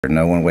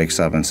No one wakes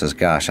up and says,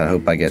 gosh, I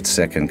hope I get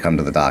sick and come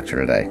to the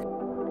doctor today.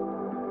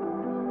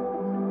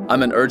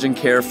 I'm an urgent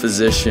care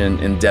physician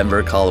in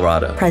Denver,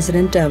 Colorado.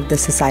 President of the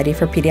Society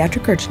for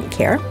Pediatric Urgent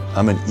Care.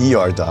 I'm an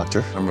ER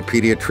doctor. I'm a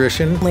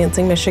pediatrician.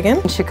 Lansing,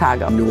 Michigan.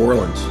 Chicago. New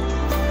Orleans.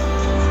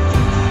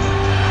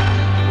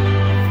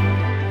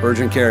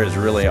 Urgent care is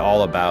really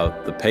all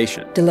about the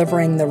patient.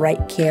 Delivering the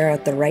right care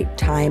at the right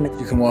time.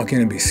 You can walk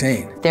in and be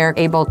seen. They're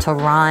able to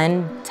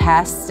run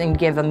tests and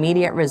give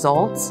immediate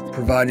results.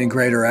 Providing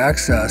greater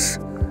access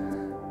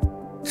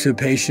to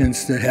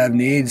patients that have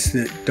needs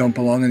that don't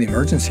belong in the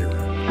emergency room.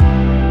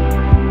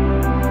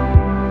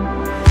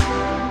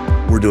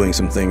 We're doing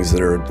some things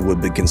that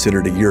would be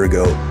considered a year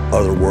ago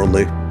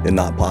otherworldly and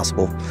not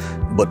possible,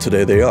 but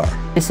today they are.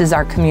 This is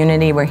our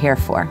community we're here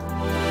for.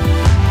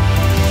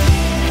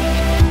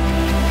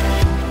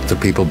 It's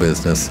a people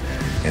business,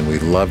 and we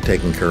love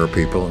taking care of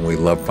people, and we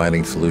love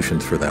finding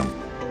solutions for them.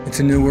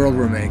 It's a new world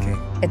we're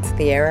making. It's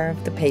the era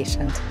of the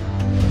patient.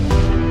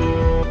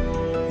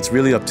 It's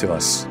really up to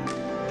us